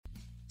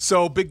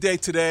So, big day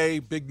today,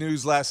 big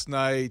news last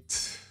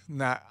night,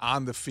 not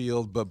on the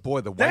field, but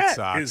boy, the White Sox.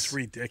 That is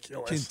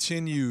ridiculous.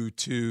 Continue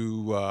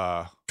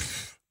to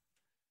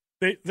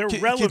They're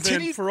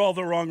relevant for all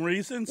the wrong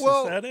reasons.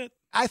 Well, is that it?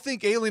 I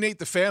think alienate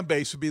the fan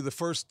base would be the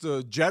first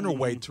general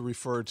way to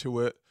refer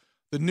to it.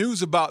 The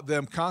news about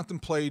them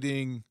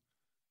contemplating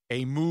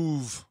a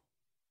move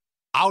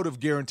out of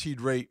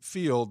Guaranteed Rate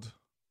Field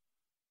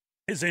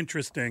is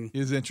interesting.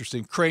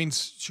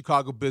 Crane's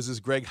Chicago business,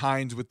 Greg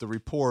Hines with the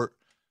report.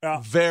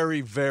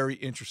 Very, very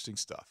interesting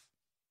stuff.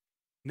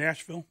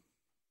 Nashville?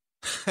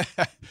 Is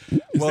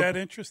that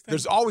interesting?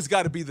 There's always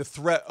got to be the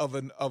threat of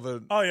an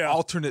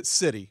alternate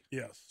city.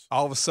 Yes.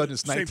 All of a sudden,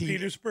 it's St.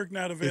 Petersburg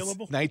not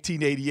available? It's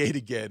 1988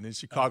 again in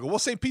Chicago. Well,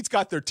 St. Pete's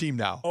got their team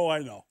now. Oh, I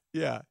know.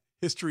 Yeah.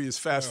 History is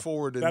fast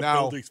forward. And that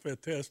now, building's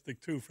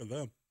fantastic, too, for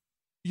them.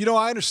 You know,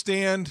 I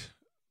understand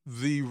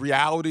the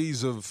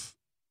realities of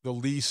the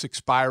lease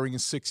expiring in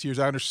 6 years.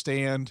 I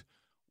understand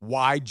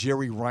why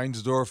Jerry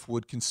Reinsdorf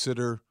would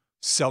consider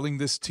selling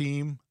this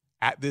team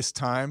at this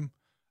time.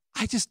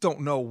 I just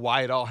don't know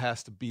why it all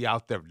has to be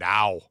out there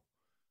now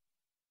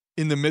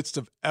in the midst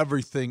of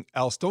everything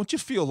else. Don't you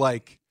feel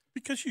like?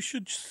 Because you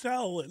should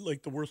sell at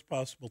like the worst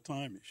possible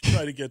time. You should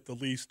try to get the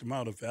least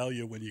amount of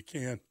value when you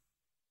can.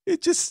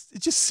 It just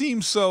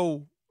seems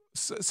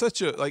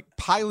such a like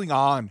piling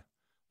on.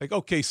 Like,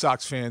 okay,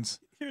 Sox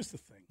fans. Here's the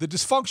thing. The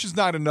dysfunction's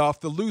not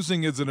enough. The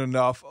losing isn't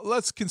enough.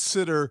 Let's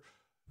consider,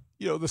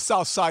 the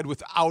South Side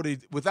without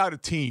a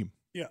team.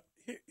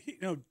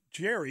 Yeah.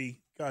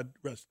 Jerry, God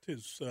rest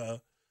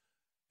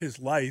his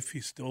life,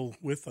 he's still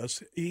with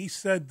us. He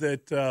said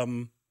that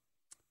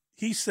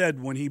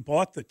when he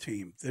bought the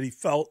team that he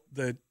felt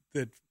that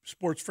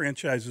sports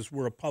franchises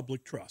were a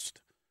public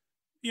trust.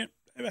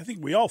 I think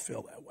we all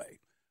feel that way.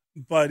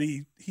 But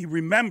he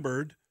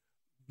remembered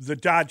the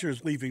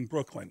Dodgers leaving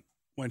Brooklyn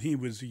when he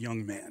was a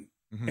young man.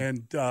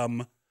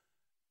 Mm-hmm.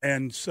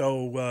 And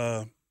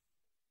so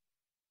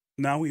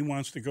now he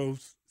wants to go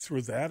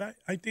through that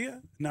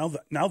idea.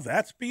 Now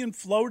that's being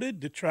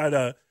floated to try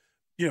to,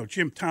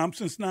 Jim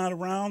Thompson's not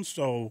around,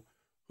 so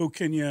who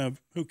can you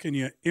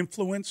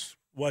influence?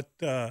 What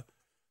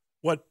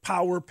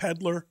power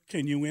peddler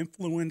can you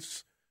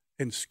influence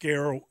and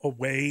scare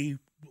away?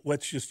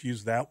 Let's just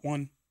use that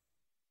one.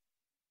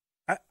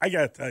 I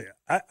got to tell you,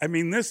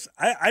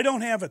 I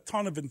don't have a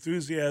ton of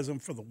enthusiasm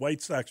for the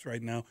White Sox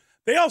right now.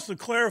 They also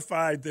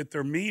clarified that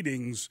their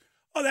meetings,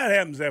 that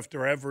happens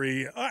after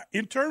every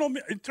internal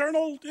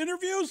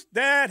interviews.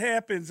 That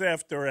happens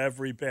after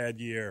every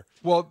bad year.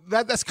 Well,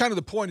 that's kind of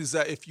the point, is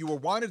that if you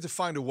wanted to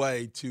find a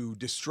way to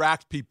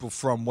distract people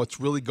from what's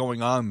really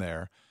going on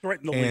there,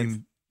 threaten to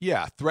leave.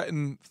 Yeah,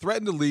 threaten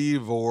to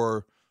leave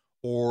or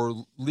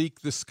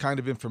leak this kind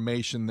of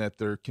information that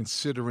they're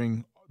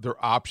considering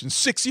their options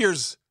 6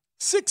 years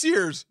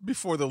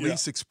before the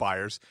lease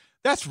expires.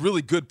 That's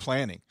really good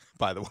planning,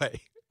 by the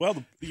way. Well,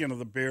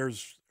 the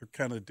Bears are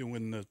kind of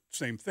doing the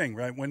same thing,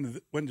 right?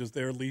 When does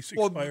their lease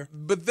expire?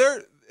 But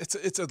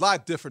it's a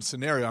lot different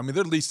scenario. I mean,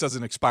 their lease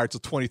doesn't expire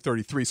until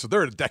 2033, so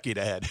they're a decade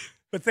ahead.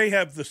 But they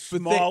have the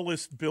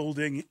smallest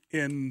building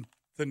in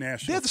the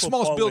National They had the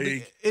Football smallest building,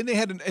 League. and they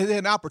had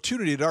an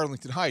opportunity at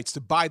Arlington Heights to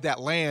buy that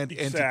land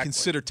and to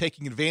consider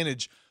taking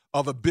advantage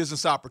of a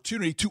business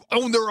opportunity to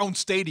own their own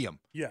stadium.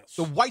 Yes.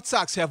 The White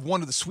Sox have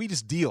one of the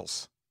sweetest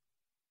deals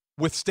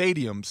with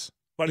stadiums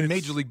in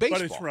Major League Baseball.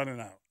 But it's running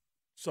out.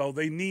 So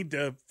they need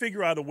to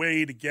figure out a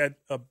way to get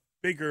a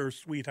bigger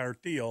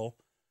sweetheart deal.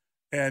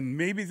 And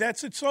maybe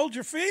that's at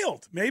Soldier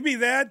Field. Maybe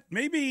this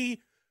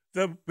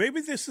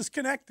is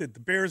connected.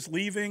 The Bears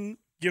leaving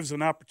gives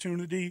an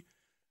opportunity.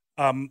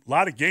 A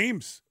lot of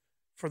games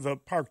for the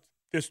Park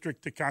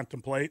District to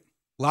contemplate.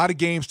 A lot of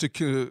games to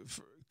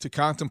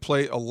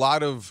contemplate, a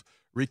lot of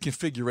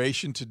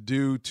reconfiguration to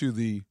do to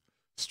the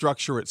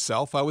structure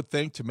itself, I would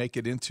think, to make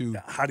it into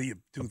how do you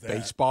do that?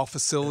 Baseball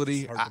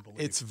facility.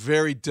 It's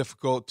very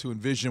difficult to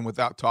envision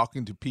without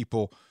talking to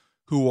people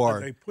who are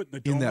they putting the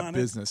dome in that on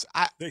business.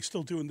 They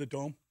still doing the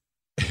dome?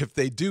 If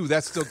they do,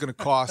 that's still going to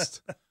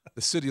cost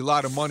the city a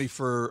lot of money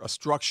for a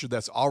structure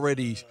that's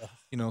already,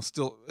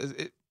 still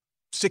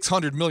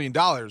 $600 million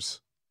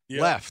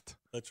left.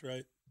 That's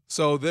right.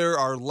 So there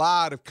are a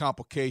lot of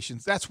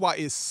complications. That's why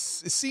it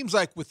seems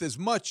like with as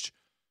much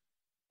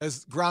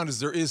as ground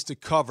as there is to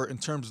cover in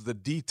terms of the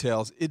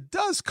details, it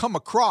does come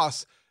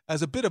across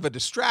as a bit of a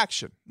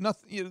distraction.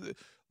 Nothing.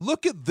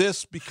 Look at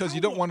this because you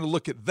don't want to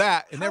look at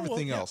that and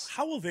everything else.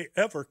 How will they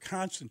ever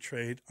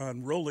concentrate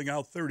on rolling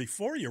out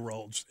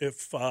 34-year-olds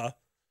if, Or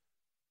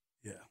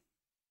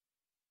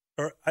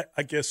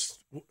I guess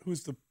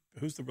who's the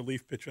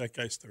relief pitcher? That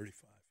guy's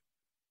 35.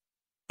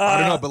 I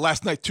don't know, but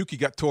last night Tukey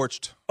got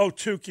torched. Oh,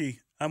 Tukey.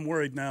 I'm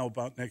worried now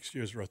about next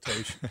year's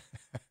rotation.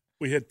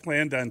 We had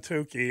planned on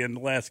Tukey in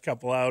the last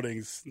couple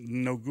outings.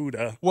 No good.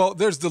 Well,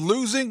 there's the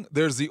losing,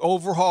 there's the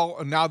overhaul,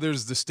 and now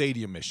there's the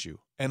stadium issue.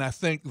 And I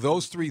think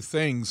those three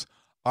things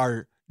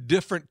are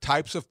different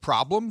types of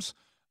problems,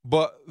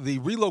 but the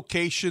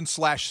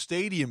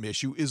relocation/stadium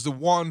issue is the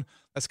one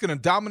that's going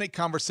to dominate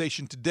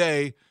conversation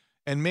today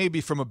and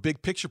maybe from a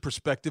big picture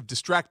perspective,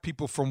 distract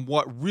people from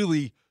what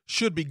really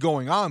should be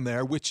going on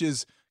there, which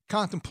is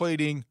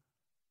contemplating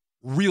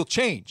real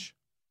change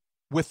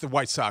with the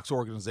White Sox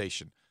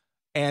organization.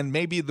 And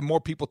maybe the more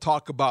people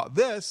talk about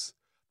this,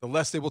 the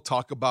less they will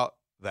talk about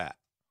that.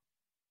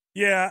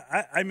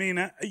 Yeah, I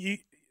mean,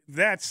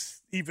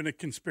 that's even a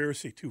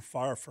conspiracy too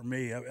far for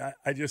me.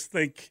 I just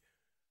think,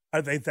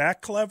 are they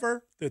that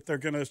clever that they're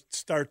going to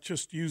start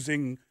just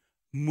using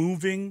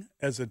moving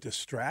as a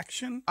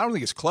distraction? I don't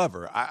think it's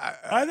clever.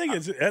 I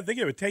think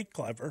it would take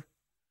clever.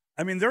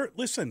 I mean,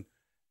 listen,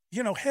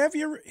 have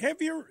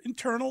your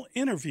internal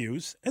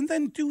interviews and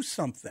then do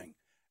something.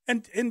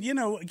 And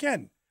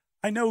again,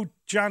 I know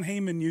John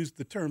Heyman used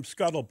the term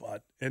scuttlebutt,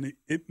 and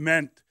it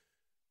meant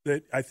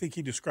that I think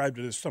he described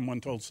it as someone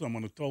told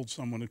someone who told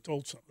someone who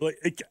told someone.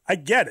 I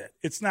get it.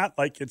 It's not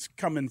like it's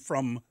coming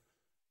from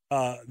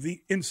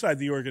the inside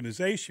the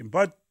organization,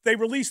 but they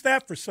released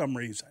that for some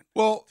reason.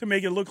 Well, to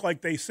make it look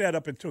like they sat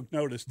up and took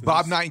notice.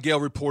 Bob Nightingale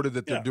reported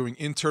that they're doing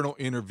internal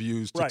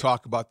interviews to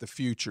talk about the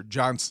future.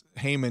 John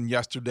Heyman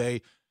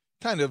yesterday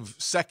kind of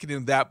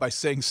seconded that by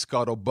saying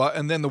scuttlebutt,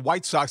 and then the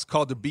White Sox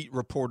called the beat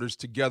reporters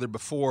together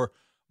before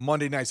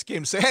Monday night's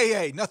game to say,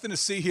 hey, nothing to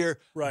see here.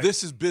 Right.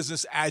 This is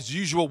business as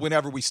usual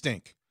whenever we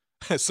stink.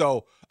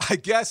 So I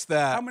guess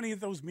that. How many of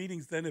those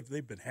meetings then have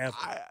they been having?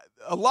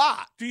 A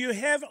lot.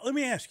 Let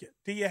me ask you,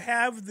 do you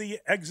have the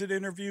exit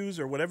interviews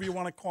or whatever you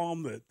want to call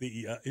them,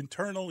 the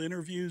internal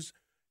interviews?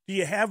 Do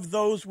you have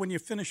those when you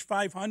finish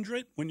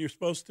 500, when you're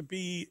supposed to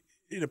be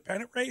in a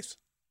pennant race?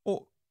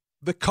 Well,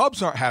 the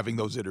Cubs aren't having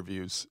those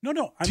interviews.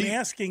 No. I'm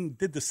asking,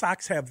 did the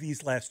Sox have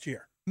these last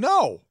year?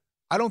 No,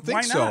 I don't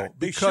think so. Why not?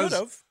 They should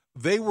have.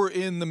 They were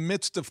in the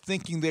midst of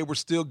thinking they were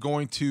still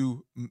going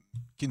to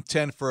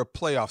contend for a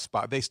playoff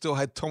spot. They still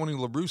had Tony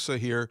La Russa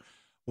here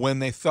when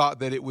they thought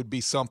that it would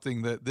be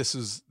something that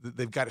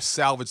they've got to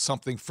salvage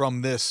something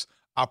from this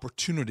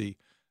opportunity.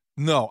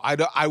 No,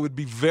 I would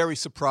be very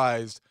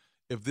surprised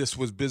if this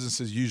was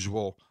business as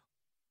usual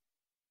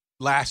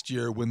last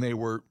year when they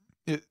were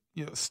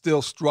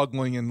still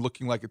struggling and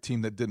looking like a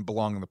team that didn't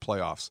belong in the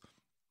playoffs.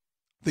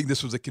 I think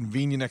this was a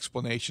convenient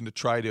explanation to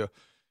try to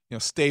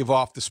stave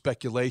off the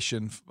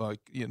speculation.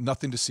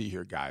 Nothing to see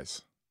here,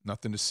 guys.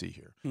 Nothing to see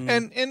here.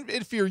 And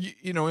if you're,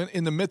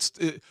 in the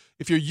midst,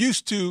 if you're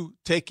used to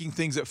taking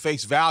things at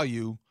face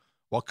value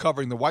while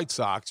covering the White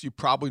Sox, you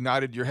probably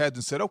nodded your heads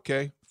and said,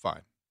 okay,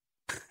 fine.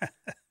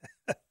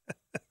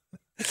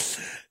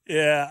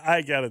 Yeah,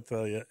 I got to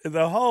tell you,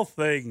 the whole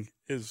thing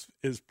is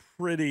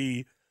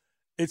pretty,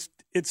 it's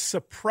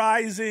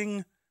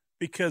surprising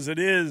because it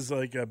is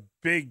like a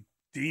big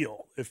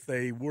deal if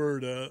they were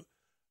to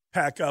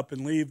pack up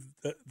and leave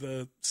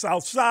the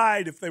South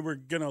Side, if they were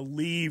going to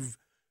leave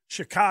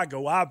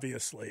Chicago,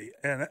 obviously.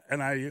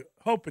 And I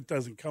hope it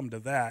doesn't come to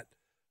that.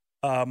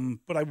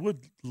 But I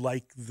would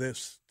like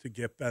this to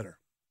get better.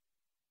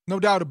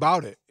 No doubt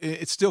about it.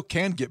 It still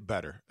can get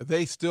better.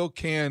 They still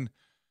can,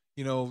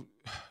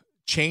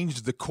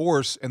 change the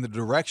course and the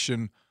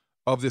direction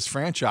of this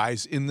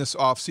franchise in this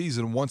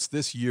offseason once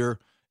this year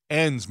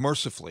ends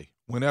mercifully,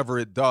 whenever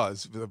it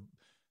does. The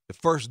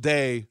first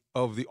day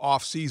of the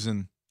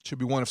offseason should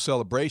be one of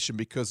celebration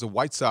because the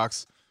White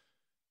Sox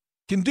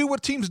can do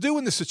what teams do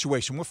in this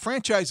situation, what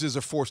franchises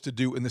are forced to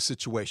do in this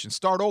situation,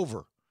 start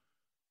over.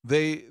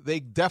 They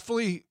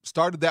definitely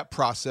started that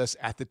process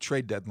at the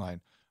trade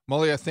deadline.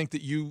 Mully, I think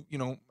that you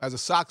as a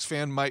Sox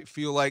fan might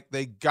feel like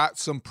they got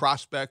some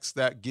prospects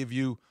that give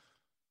you,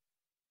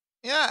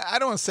 I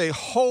don't want to say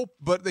hope,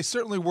 but they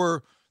certainly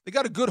they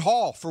got a good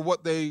haul for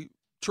what they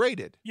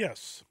traded.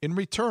 Yes. In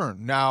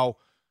return. Now,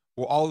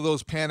 will all of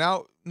those pan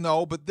out?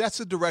 No, but that's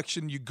the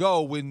direction you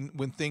go when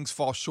things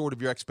fall short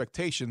of your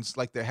expectations,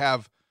 like they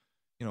have,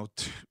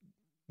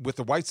 with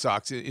the White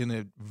Sox in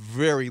a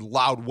very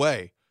loud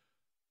way.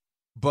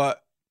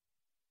 But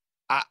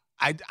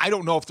I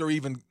don't know if they're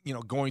even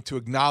going to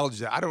acknowledge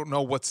that. I don't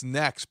know what's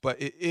next,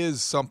 but it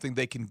is something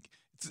they can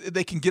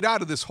get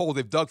out of this hole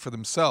they've dug for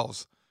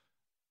themselves.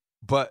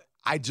 But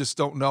I just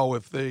don't know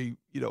if they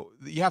you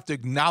have to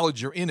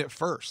acknowledge you're in it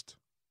first.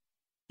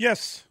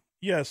 Yes.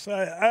 Yes,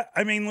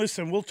 I mean,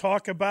 listen, we'll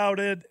talk about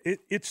it.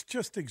 It's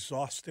just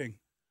exhausting,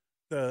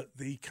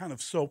 the kind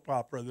of soap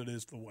opera that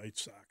is the White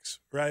Sox,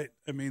 right?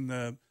 I mean,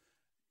 the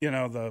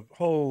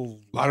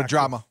whole lot of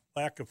drama,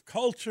 lack of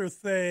culture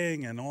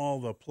thing, and all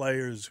the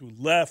players who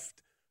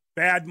left,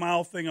 bad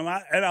mouthing them.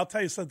 And I'll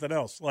tell you something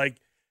else. Like,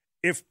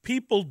 if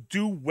people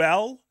do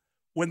well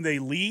when they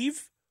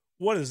leave,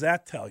 what does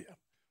that tell you?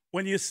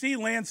 When you see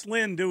Lance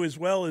Lynn do as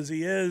well as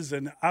he is,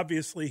 and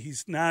obviously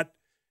he's not.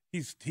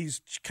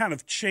 He's kind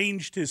of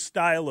changed his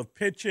style of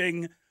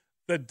pitching.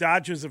 The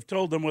Dodgers have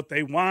told him what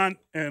they want,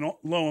 and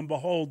lo and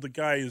behold, the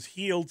guy is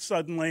healed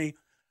suddenly.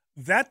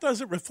 That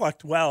doesn't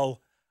reflect well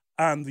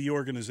on the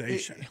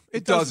organization.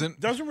 It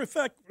doesn't. Doesn't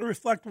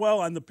reflect well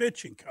on the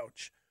pitching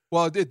coach.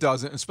 Well, it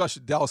doesn't,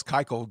 especially Dallas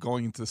Keuchel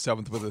going into the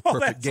seventh with a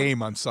perfect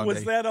game on Sunday.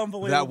 Was that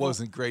unbelievable? That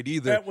wasn't great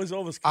either. That was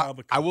almost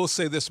comical. I will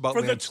say this about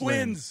For Lance the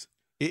Twins.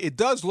 Lynn. It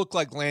does look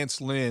like Lance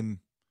Lynn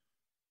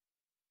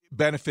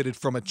benefited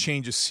from a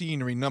change of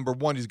scenery. Number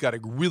one, he's got a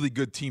really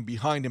good team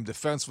behind him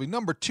defensively.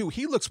 Number two,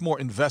 he looks more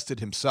invested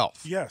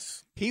himself.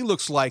 Yes. He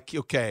looks like,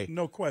 okay,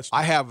 no question.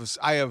 I have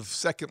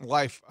second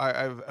life. I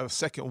have a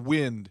second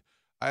wind.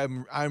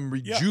 I'm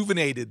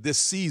rejuvenated this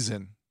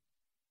season.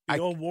 The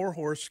old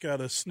warhorse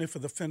got a sniff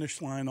of the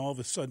finish line. All of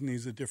a sudden,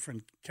 he's a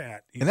different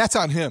cat. And that's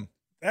on him.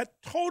 That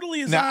totally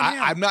is now, on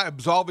him. I'm not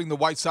absolving the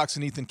White Sox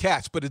and Ethan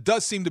Katz, but it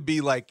does seem to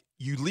be like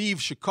you leave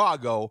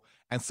Chicago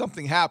and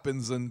something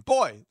happens, and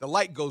boy, the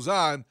light goes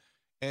on,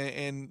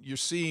 and you're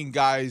seeing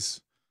guys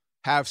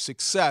have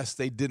success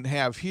they didn't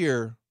have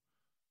here.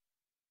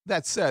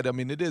 That said, I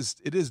mean, it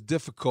is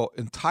difficult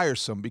and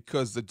tiresome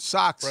because the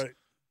Sox,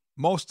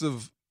 most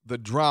of the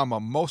drama,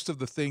 most of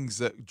the things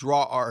that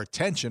draw our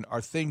attention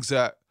are things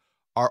that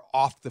are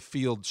off the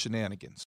field shenanigans.